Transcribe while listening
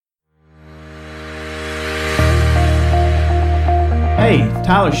Hey,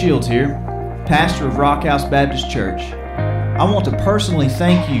 Tyler Shields here, pastor of Rock House Baptist Church. I want to personally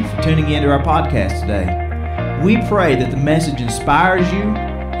thank you for tuning into our podcast today. We pray that the message inspires you,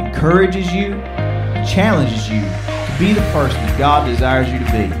 encourages you, and challenges you to be the person that God desires you to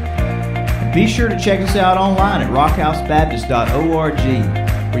be. And be sure to check us out online at rockhousebaptist.org,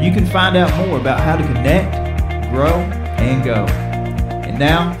 where you can find out more about how to connect, grow, and go. And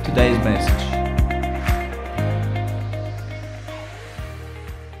now, today's message.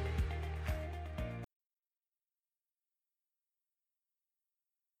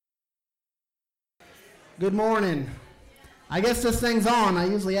 Good morning. I guess this thing's on. I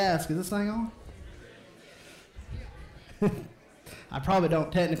usually ask, is this thing on? I probably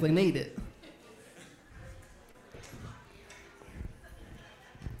don't technically need it.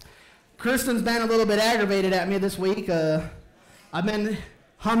 Kristen's been a little bit aggravated at me this week. I've been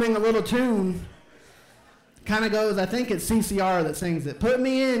humming a little tune. Kind of goes, I think it's CCR that sings it. Put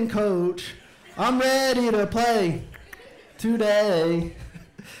me in, coach. I'm ready to play today.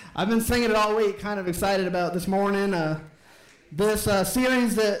 I've been singing it all week, kind of excited about this morning. This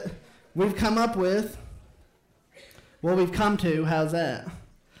series that we've come up with, we've come to, how's that?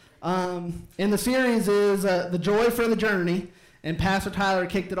 And the series is The Joy for the Journey, and Pastor Tyler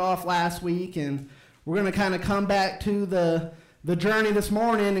kicked it off last week, and we're going to kind of come back to the journey this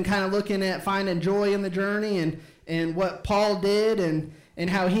morning and kind of looking at finding joy in the journey and what Paul did and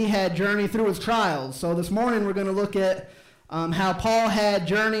how he had journey through his trials. So this morning we're going to look at how Paul had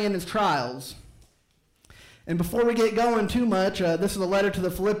journey in his trials. And before we get going too much, this is a letter to the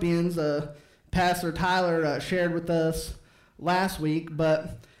Philippians. Pastor Tyler shared with us last week,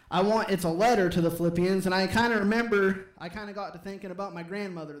 but it's a letter to the Philippians, and I kind of got to thinking about my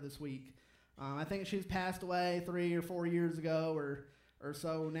grandmother this week. I think she's passed away 3 or 4 years ago or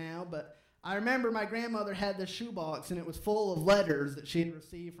so now, but I remember my grandmother had this shoebox, and it was full of letters that she had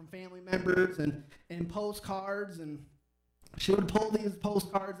received from family members and postcards, and she would pull these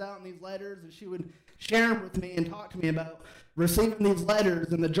postcards out and these letters, and she would share them with me and talk to me about receiving these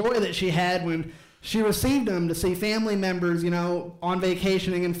letters and the joy that she had when she received them to see family members, on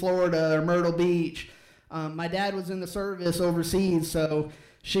vacationing in Florida or Myrtle Beach. My dad was in the service overseas, so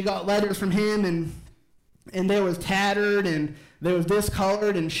she got letters from him, and they was tattered and they was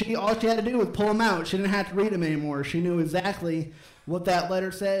discolored, and all she had to do was pull them out. She didn't have to read them anymore. She knew exactly what that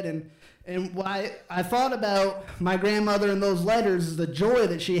letter said, and why I thought about my grandmother and those letters is the joy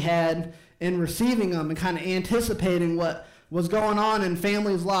that she had in receiving them and kind of anticipating what was going on in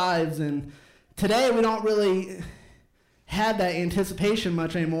families' lives. And today we don't really have that anticipation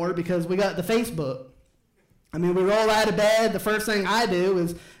much anymore because we got the Facebook. I mean, we roll out of bed, the first thing I do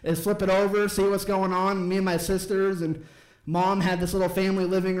is flip it over, see what's going on. Me and my sisters and Mom had this little family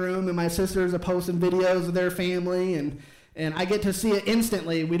living room, and my sisters are posting videos of their family, and I get to see it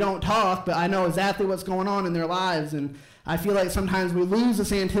instantly. We don't talk, but I know exactly what's going on in their lives, and I feel like sometimes we lose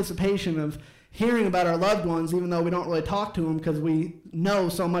this anticipation of hearing about our loved ones, even though we don't really talk to them because we know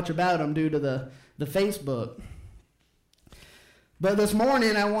so much about them due to the Facebook. But this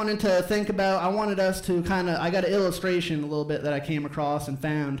morning I wanted us to I got an illustration a little bit that I came across and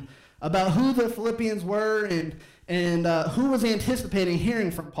found about who the Philippians were and who was anticipating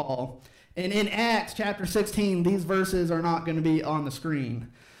hearing from Paul. And in Acts chapter 16, these verses are not going to be on the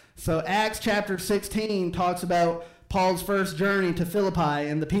screen. So Acts chapter 16 talks about Paul's first journey to Philippi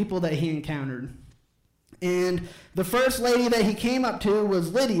and the people that he encountered. And the first lady that he came up to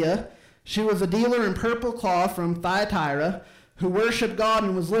was Lydia. She was a dealer in purple cloth from Thyatira who worshiped God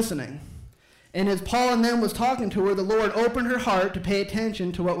and was listening. And as Paul and them was talking to her, the Lord opened her heart to pay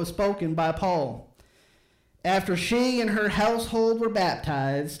attention to what was spoken by Paul. After she and her household were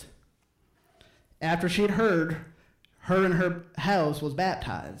baptized, after she had heard, her and her house was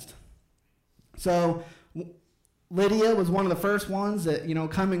baptized. So Lydia was one of the first ones that,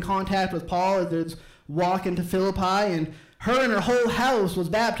 come in contact with Paul as they're walking to Philippi, and her whole house was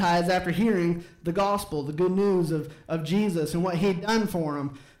baptized after hearing the gospel, the good news of Jesus and what he'd done for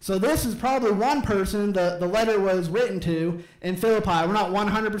them. So this is probably one person the letter was written to in Philippi. We're not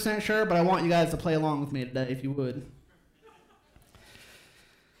 100% sure, but I want you guys to play along with me today, if you would.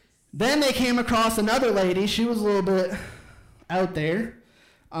 Then they came across another lady. She was a little bit out there.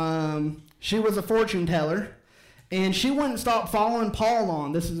 She was a fortune teller, and she wouldn't stop following Paul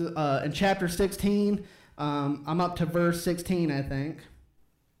on. This is in chapter 16. I'm up to verse 16, I think.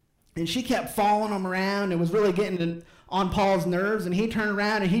 And she kept following him around and was really getting on Paul's nerves, and he turned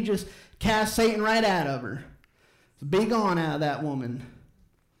around and he just cast Satan right out of her. So be gone out of that woman.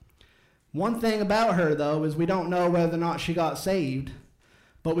 One thing about her, though, is we don't know whether or not she got saved.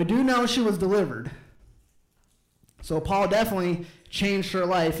 But we do know she was delivered. So Paul definitely changed her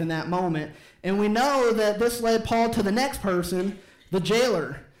life in that moment. And we know that this led Paul to the next person, the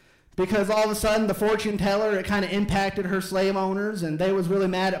jailer, because all of a sudden the fortune teller, it kind of impacted her slave owners, and they was really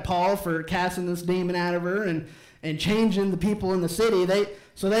mad at Paul for casting this demon out of her and changing the people in the city.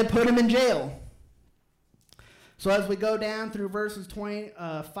 So they put him in jail. So as we go down through verses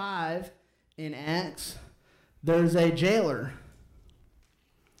 25 in Acts, there's a jailer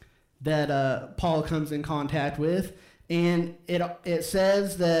that Paul comes in contact with, and it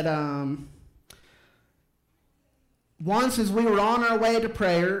says that once as we were on our way to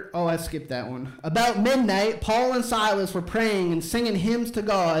prayer, I skipped that one. About midnight, Paul and Silas were praying and singing hymns to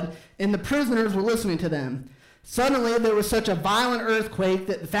God, and the prisoners were listening to them. Suddenly there was such a violent earthquake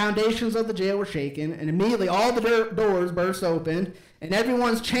that the foundations of the jail were shaken, and immediately all the doors burst open, and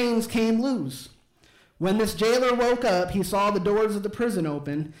everyone's chains came loose. When this jailer woke up, he saw the doors of the prison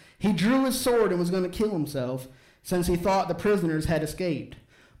open. He drew his sword and was going to kill himself, since he thought the prisoners had escaped.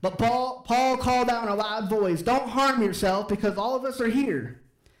 But Paul called out in a loud voice, "Don't harm yourself, because all of us are here."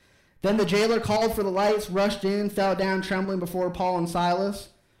 Then the jailer called for the lights, rushed in, fell down trembling before Paul and Silas.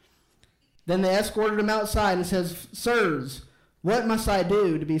 Then they escorted him outside and says, "Sirs, what must I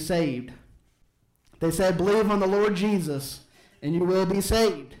do to be saved?" They said, "Believe on the Lord Jesus, and you will be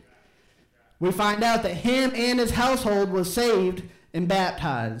saved." We find out that him and his household was saved and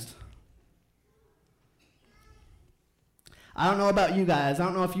baptized. I don't know about you guys. I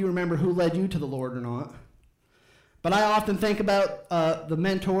don't know if you remember who led you to the Lord or not. But I often think about the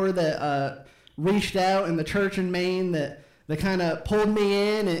mentor that reached out in the church in Maine that kind of pulled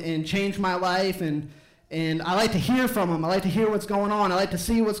me in and changed my life. And I like to hear from them. I like to hear what's going on. I like to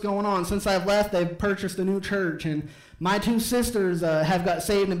see what's going on. Since I've left, they've purchased a new church. And my two sisters have got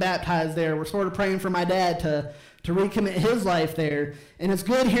saved and baptized there. We're sort of praying for my dad to recommit his life there. And it's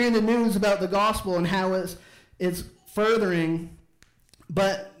good hearing the news about the gospel and how it's furthering.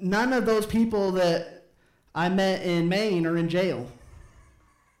 But none of those people that I met in Maine are in jail.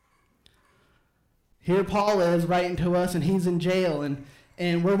 Here Paul is writing to us, and he's in jail.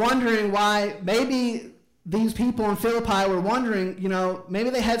 And we're wondering why. Maybe these people in Philippi were wondering, maybe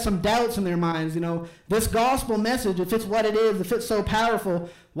they had some doubts in their minds. This gospel message, if it's what it is, if it's so powerful,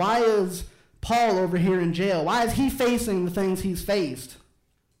 why is Paul over here in jail? Why is he facing the things he's faced?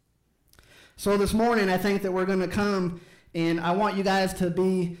 So this morning, I think that we're going to come, and I want you guys to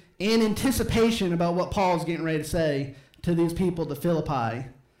be in anticipation about what Paul's getting ready to say to these people, to Philippi.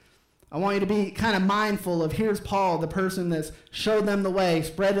 I want you to be kind of mindful of, here's Paul, the person that's showed them the way,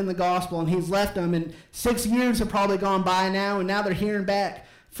 spreading the gospel, and he's left them, and 6 years have probably gone by now, and now they're hearing back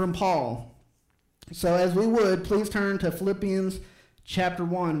from Paul. So as we would, please turn to Philippians chapter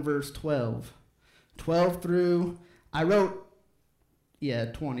 1, verse 12. 12 through, I wrote,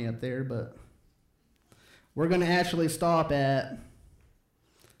 20 up there, but we're going to actually stop at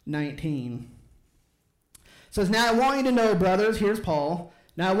 19. It says, "Now I want you to know, brothers," here's Paul,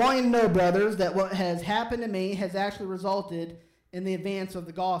 "Now I want you to know, brothers, that what has happened to me has actually resulted in the advance of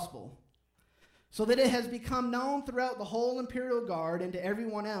the gospel, so that it has become known throughout the whole imperial guard and to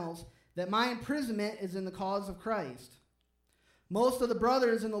everyone else that my imprisonment is in the cause of Christ. Most of the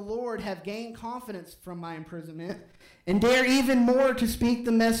brothers in the Lord have gained confidence from my imprisonment and dare even more to speak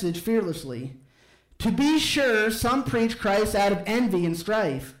the message fearlessly. To be sure, some preach Christ out of envy and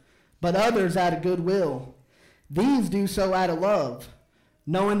strife, but others out of goodwill. These do so out of love,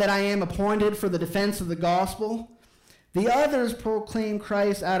 knowing that I am appointed for the defense of the gospel. The others proclaim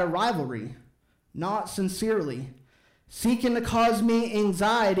Christ out of rivalry, not sincerely, seeking to cause me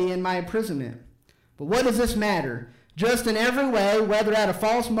anxiety in my imprisonment. But what does this matter? Just in every way, whether out of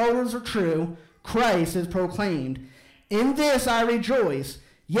false motives or true, Christ is proclaimed. In this I rejoice.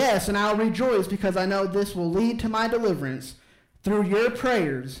 Yes, and I'll rejoice because I know this will lead to my deliverance through your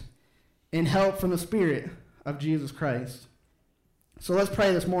prayers and help from the Spirit of Jesus Christ." So let's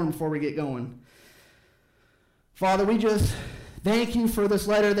pray this morning before we get going. Father, we just thank you for this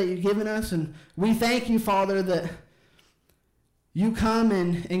letter that you've given us, and we thank you, Father, that you come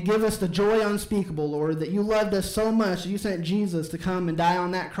and give us the joy unspeakable, Lord, that you loved us so much that you sent Jesus to come and die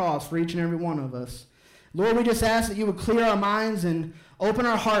on that cross for each and every one of us. Lord, we just ask that you would clear our minds and open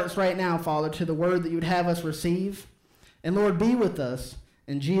our hearts right now, Father, to the word that you would have us receive. And Lord, be with us.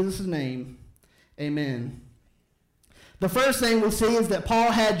 In Jesus' name, amen. The first thing we see is that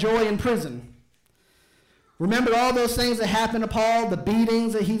Paul had joy in prison. Remember all those things that happened to Paul, the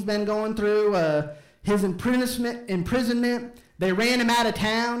beatings that he's been going through, his imprisonment. They ran him out of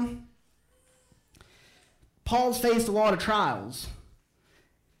town. Paul's faced a lot of trials.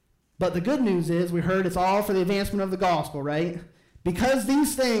 But the good news is, we heard it's all for the advancement of the gospel, right? Because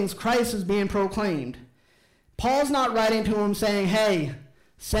these things, Christ is being proclaimed. Paul's not writing to him saying, hey,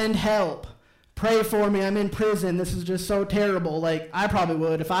 send help. Pray for me. I'm in prison. This is just so terrible. Like, I probably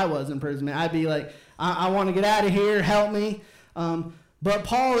would if I was in prison. I'd be like, I want to get out of here. Help me. But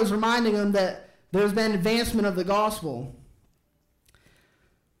Paul is reminding them that there's been advancement of the gospel.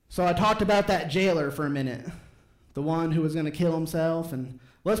 So I talked about that jailer for a minute, the one who was going to kill himself. And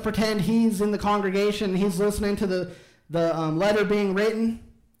let's pretend he's in the congregation. He's listening to the letter being written.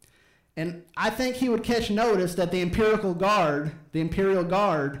 And I think he would catch notice that the imperial guard,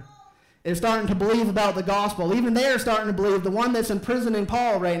 is starting to believe about the gospel. Even they're starting to believe, the one that's imprisoning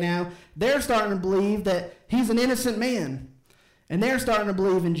Paul right now, they're starting to believe that he's an innocent man. And they're starting to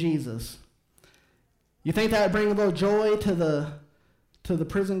believe in Jesus. You think that would bring a little joy to the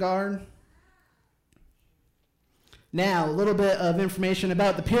prison guard? Now, a little bit of information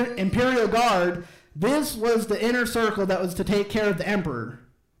about the imperial guard. This was the inner circle that was to take care of the emperor.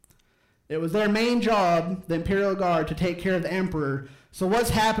 It was their main job, the imperial guard, to take care of the emperor. So what's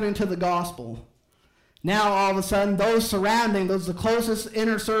happening to the gospel? Now, all of a sudden, those surrounding, the closest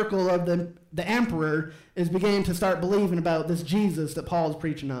inner circle of the emperor is beginning to start believing about this Jesus that Paul is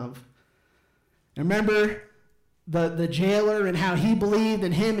preaching of. And remember the jailer and how he believed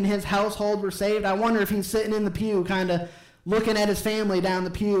and him and his household were saved? I wonder if he's sitting in the pew kind of looking at his family down the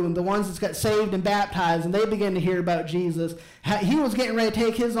pew and the ones that's got saved and baptized, and they begin to hear about Jesus. He was getting ready to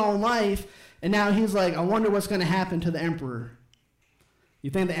take his own life, and now he's like, I wonder what's going to happen to the emperor. You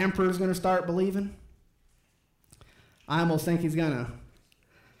think the emperor's going to start believing? I almost think he's going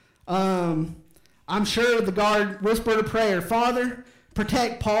to. I'm sure the guard whispered a prayer. Father,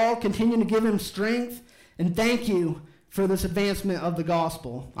 protect Paul, continue to give him strength, and thank you for this advancement of the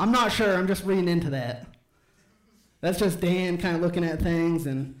gospel. I'm not sure. I'm just reading into that. That's just Dan kind of looking at things,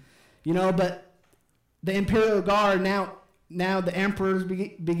 and but the imperial guard, now the emperor's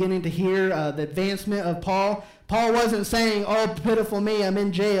beginning to hear the advancement of Paul. Paul wasn't saying, oh, pitiful me, I'm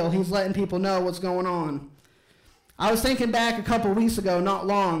in jail. He's letting people know what's going on. I was thinking back a couple weeks ago, not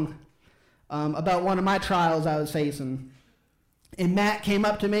long, about one of my trials I was facing. And Matt came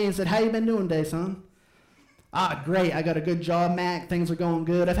up to me and said, how you been doing today, son? Great. I got a good job, Mac. Things are going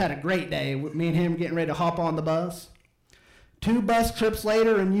good. I've had a great day. Me and him getting ready to hop on the bus. 2 bus trips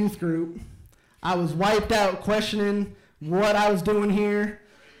later in youth group, I was wiped out questioning what I was doing here.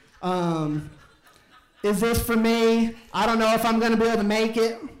 Is this for me? I don't know if I'm going to be able to make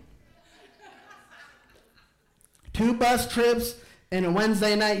it. 2 bus trips and a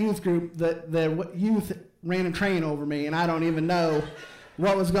Wednesday night youth group. The youth ran a train over me, and I don't even know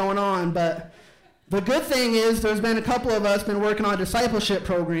what was going on. But the good thing is there's been a couple of us been working on a discipleship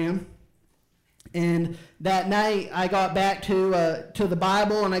program. And that night I got back to the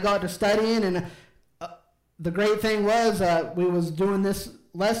Bible, and I got to studying. And the great thing was we was doing this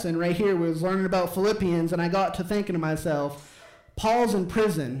lesson right here. We was learning about Philippians, and I got to thinking to myself, Paul's in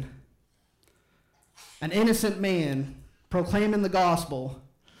prison, an innocent man proclaiming the gospel.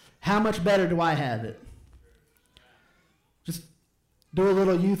 How much better do I have it? Just do a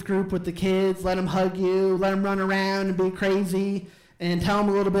little youth group with the kids, let them hug you, let them run around and be crazy, and tell them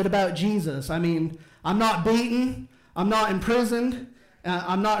a little bit about Jesus. I mean, I'm not beaten, I'm not imprisoned,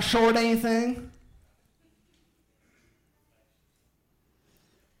 I'm not short anything.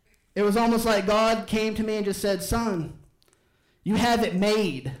 It was almost like God came to me and just said, son, you have it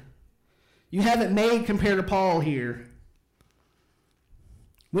made. You have it made compared to Paul here.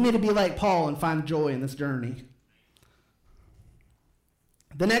 We need to be like Paul and find joy in this journey.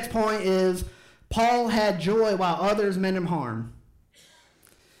 The next point is, Paul had joy while others meant him harm.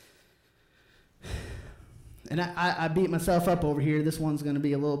 And I beat myself up over here. This one's going to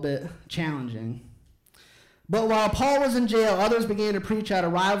be a little bit challenging. But while Paul was in jail, others began to preach out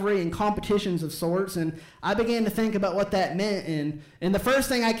of rivalry and competitions of sorts, and I began to think about what that meant. And the first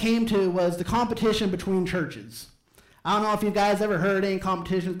thing I came to was the competition between churches. I don't know if you guys ever heard any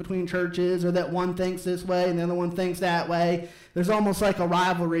competitions between churches, or that one thinks this way and the other one thinks that way. There's almost like a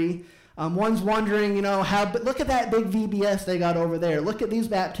rivalry. One's wondering, but look at that big VBS they got over there. Look at these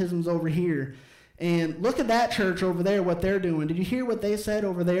baptisms over here. And look at that church over there, what they're doing. Did you hear what they said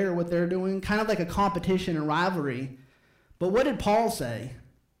over there, what they're doing? Kind of like a competition and rivalry. But what did Paul say?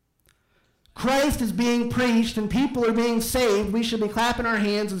 Christ is being preached and people are being saved. We should be clapping our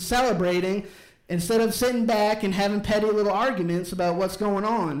hands and celebrating instead of sitting back and having petty little arguments about what's going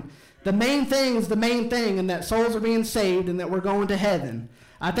on. The main thing is the main thing, and that souls are being saved and that we're going to heaven.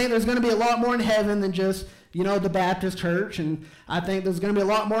 I think there's going to be a lot more in heaven than just, the Baptist church. And I think there's going to be a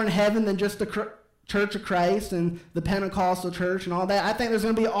lot more in heaven than just the Church of Christ and the Pentecostal church and all that. I think there's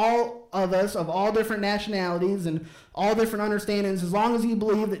going to be all of us of all different nationalities and all different understandings, as long as you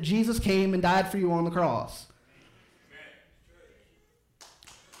believe that Jesus came and died for you on the cross.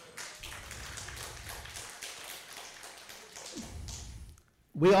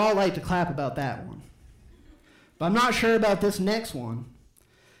 We all like to clap about that one. But I'm not sure about this next one.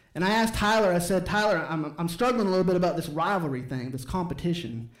 And I asked Tyler, I said, Tyler, I'm struggling a little bit about this rivalry thing, this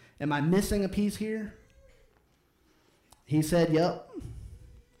competition. Am I missing a piece here? He said, yep.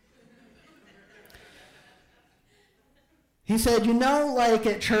 He said, you know, like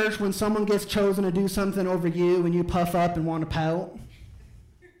at church when someone gets chosen to do something over you and you puff up and want to pout?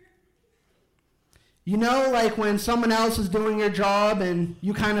 You know, like when someone else is doing your job and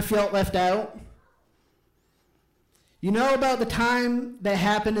you kind of felt left out? You know about the time that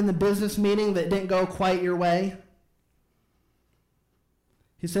happened in the business meeting that didn't go quite your way?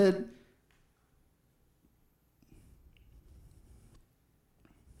 He said,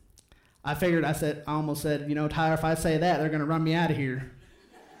 I almost said, you know, Tyler, if I say that, they're going to run me out of here.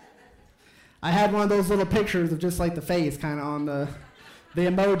 I had one of those little pictures of just like the face kind of on the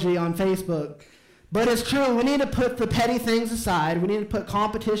emoji on Facebook. But it's true, we need to put the petty things aside. We need to put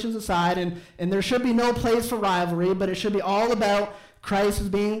competitions aside, and there should be no place for rivalry, but it should be all about Christ is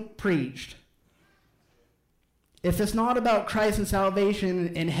being preached. If it's not about Christ and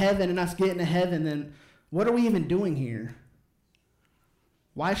salvation and heaven and us getting to heaven, then what are we even doing here?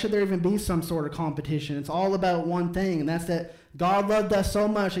 Why should there even be some sort of competition? It's all about one thing, and that's that God loved us so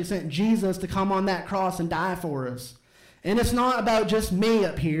much, he sent Jesus to come on that cross and die for us. And it's not about just me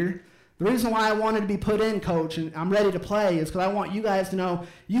up here. The reason why I wanted to be put in, Coach, and I'm ready to play is because I want you guys to know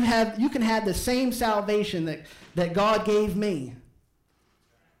you can have the same salvation that God gave me.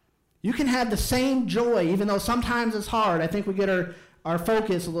 You can have the same joy, even though sometimes it's hard. I think we get our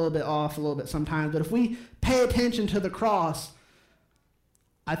focus a little bit off a little bit sometimes. But if we pay attention to the cross,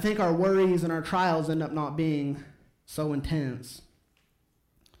 I think our worries and our trials end up not being so intense.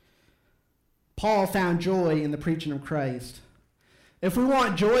 Paul found joy in the preaching of Christ. If we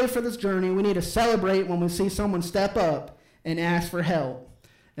want joy for this journey, we need to celebrate when we see someone step up and ask for help.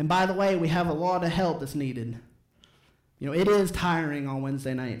 And by the way, we have a lot of help that's needed. You know, it is tiring on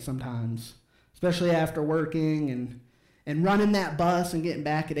Wednesday night sometimes, especially after working and running that bus and getting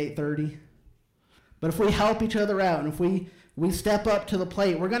back at 8:30. But if we help each other out and if we step up to the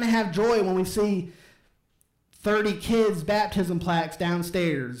plate, we're going to have joy when we see 30 kids' baptism plaques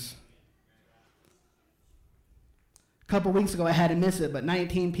downstairs. A couple weeks ago, I had to miss it, but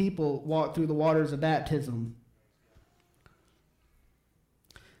 19 people walked through the waters of baptism.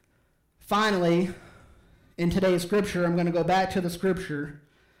 Finally, in today's scripture, I'm going to go back to the scripture,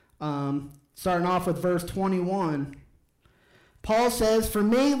 starting off with verse 21. Paul says, "For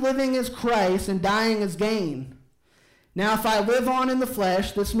me, living is Christ and dying is gain. Now, if I live on in the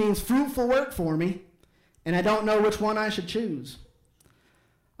flesh, this means fruitful work for me, and I don't know which one I should choose.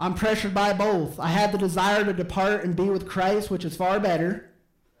 I'm pressured by both. I have the desire to depart and be with Christ, which is far better.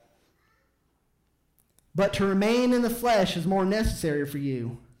 But to remain in the flesh is more necessary for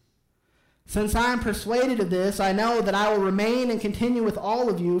you. Since I am persuaded of this, I know that I will remain and continue with all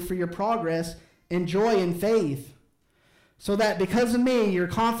of you for your progress and joy in faith, so that because of me, your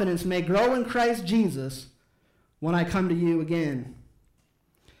confidence may grow in Christ Jesus when I come to you again."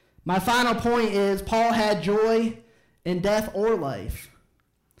 My final point is Paul had joy in death or life.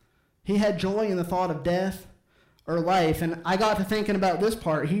 He had joy in the thought of death or life. And I got to thinking about this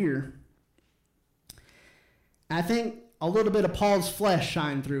part here. I think a little bit of Paul's flesh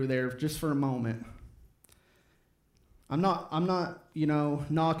shined through there just for a moment. I'm not,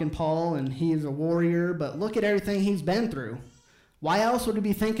 knocking Paul, and he is a warrior, but look at everything he's been through. Why else would he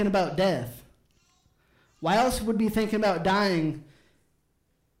be thinking about death? Why else would he be thinking about dying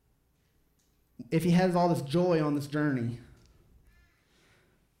if he has all this joy on this journey?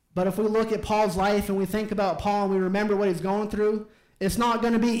 But if we look at Paul's life and we think about Paul and we remember what he's going through, it's not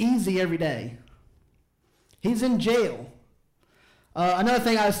going to be easy every day. He's in jail. Another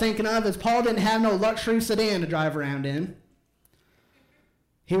thing I was thinking of is Paul didn't have no luxury sedan to drive around in.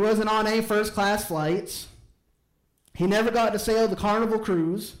 He wasn't on any first-class flights. He never got to sail the Carnival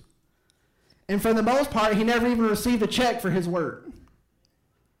cruise. And for the most part, he never even received a check for his work.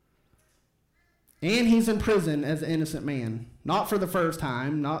 And he's in prison as an innocent man. Not for the first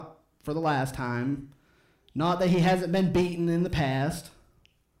time, not for the last time, not that he hasn't been beaten in the past.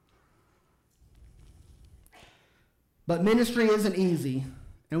 But ministry isn't easy,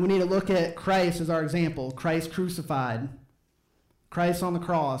 and we need to look at Christ as our example. Christ crucified, Christ on the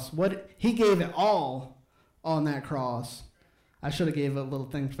cross. He gave it all on that cross. I should have gave a little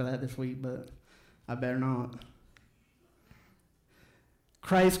thing for that this week, but I better not.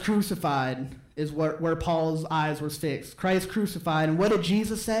 Christ crucified is where Paul's eyes were fixed. Christ crucified. And what did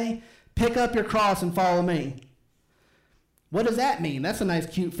Jesus say? Pick up your cross and follow me. What does that mean? That's a nice,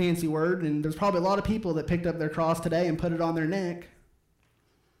 cute, fancy word, and there's probably a lot of people that picked up their cross today and put it on their neck.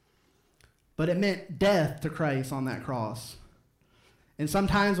 but it meant death to Christ on that cross. And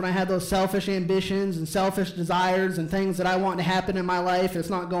sometimes when I have those selfish ambitions and selfish desires and things that I want to happen in my life, it's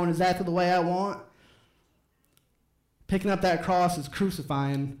not going exactly the way I want, picking up that cross is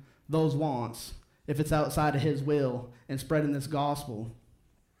crucifying those wants if it's outside of his will and spreading this gospel.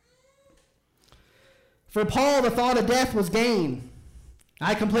 For Paul, the thought of death was gain.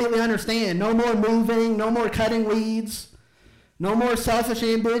 I completely understand. No more moving, no more cutting weeds, no more selfish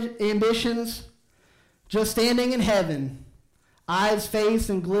ambitions, just standing in heaven, eyes fixed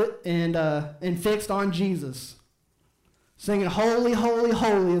and fixed on Jesus, singing, "Holy, holy,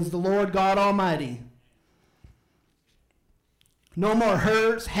 holy is the Lord God Almighty." No more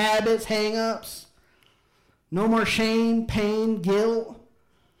hurts, habits, hang-ups. No more shame, pain, guilt.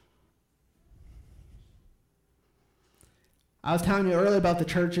 I was telling you earlier about the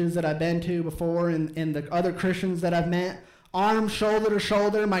churches that I've been to before and the other Christians that I've met. Arms shoulder to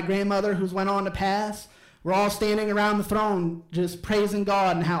shoulder. My grandmother, who's went on to pass, we're all standing around the throne just praising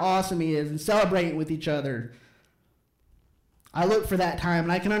God and how awesome he is and celebrating with each other. I look for that time,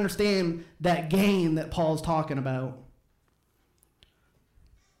 and I can understand that gain that Paul's talking about.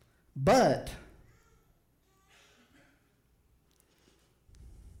 But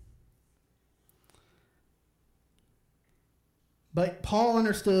Paul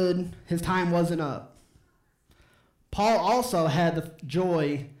understood his time wasn't up. Paul also had the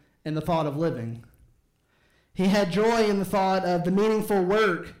joy in the thought of living. He had joy in the thought of the meaningful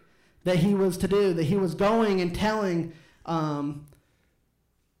work that he was to do, that he was going and telling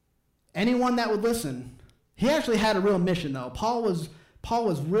anyone that would listen. He actually had a real mission, though. Paul was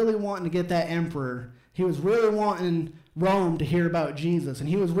really wanting to get that emperor. He was really wanting Rome to hear about Jesus, and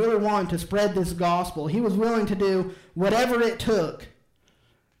he was really wanting to spread this gospel. He was willing to do whatever it took.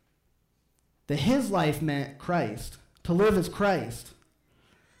 That his life meant Christ, to live as Christ.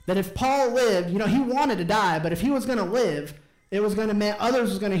 That if Paul lived, he wanted to die, but if he was going to live, it was going to mean others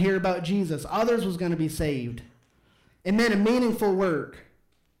was going to hear about Jesus. Others was going to be saved. It meant a meaningful work.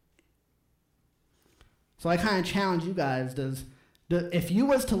 So I kind of challenge you guys, if you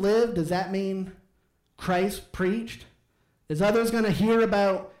was to live, does that mean Christ preached? Is others going to hear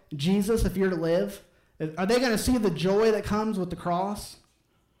about Jesus if you're to live? Are they going to see the joy that comes with the cross?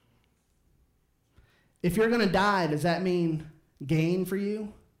 If you're going to die, does that mean gain for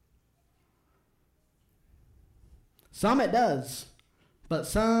you? Some it does, but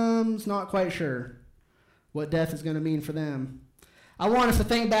some's not quite sure what death is going to mean for them. I want us to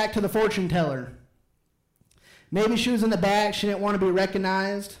think back to the fortune teller. Maybe she was in the back, she didn't want to be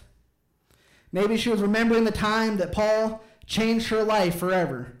recognized. Maybe she was remembering the time that Paul changed her life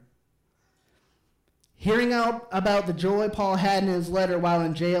forever. Hearing out about the joy Paul had in his letter while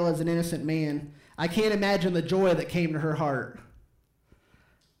in jail as an innocent man, I can't imagine the joy that came to her heart.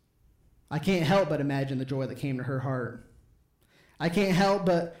 I can't help but imagine the joy that came to her heart. I can't help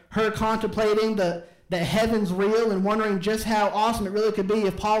but her contemplating that heaven's real and wondering just how awesome it really could be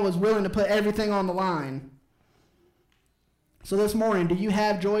if Paul was willing to put everything on the line. So this morning, do you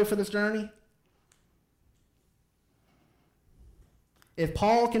have joy for this journey? If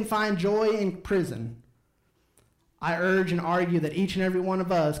Paul can find joy in prison, I urge and argue that each and every one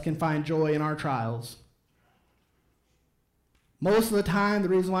of us can find joy in our trials. Most of the time, the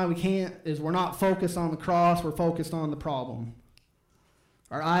reason why we can't is we're not focused on the cross, we're focused on the problem.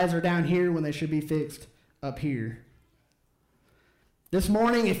 Our eyes are down here when they should be fixed up here. This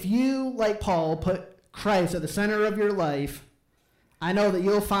morning, if you, like Paul, put Christ at the center of your life, I know that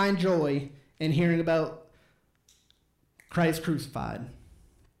you'll find joy in hearing about Christ crucified.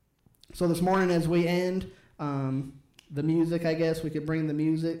 So this morning as we end, the music, I guess, we could bring the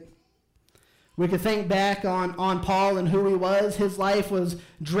music. We could think back on Paul and who he was. His life was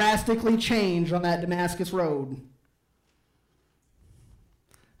drastically changed on that Damascus road.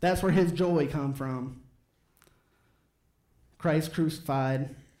 That's where his joy come from. Christ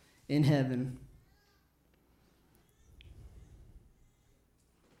crucified in heaven.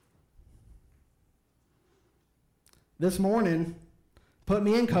 This morning, put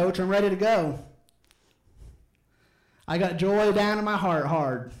me in, coach. I'm ready to go. I got joy down in my heart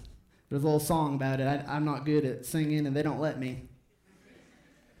hard. There's a little song about it. I'm not good at singing, and they don't let me.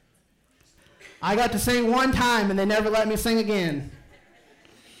 I got to sing one time, and they never let me sing again.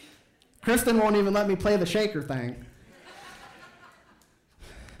 Kristen won't even let me play the shaker thing.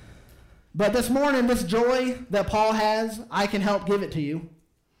 But this morning, this joy that Paul has, I can help give it to you.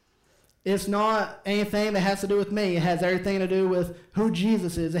 It's not anything that has to do with me. It has everything to do with who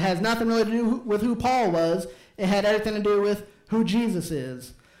Jesus is. It has nothing really to do with who Paul was. It had everything to do with who Jesus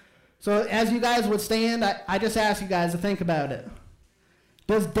is. So as you guys would stand, I just ask you guys to think about it.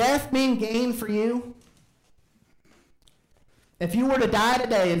 Does death mean gain for you? If you were to die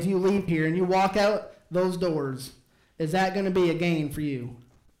today as you leave here and you walk out those doors, is that going to be a gain for you?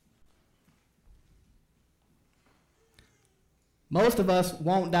 Most of us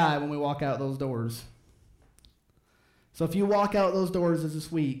won't die when we walk out those doors. So if you walk out those doors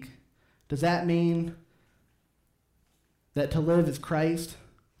this week, does that mean that to live is Christ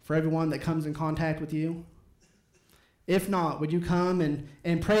for everyone that comes in contact with you? If not, would you come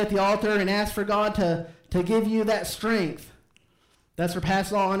and pray at the altar and ask for God to give you that strength that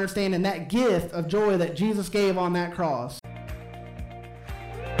surpasses all understanding, that gift of joy that Jesus gave on that cross?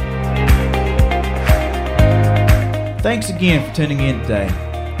 Thanks again for tuning in today.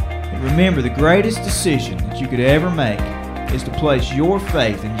 And remember, the greatest decision that you could ever make is to place your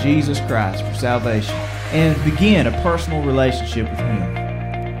faith in Jesus Christ for salvation and begin a personal relationship with Him.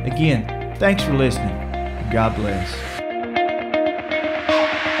 Again, thanks for listening, and God bless.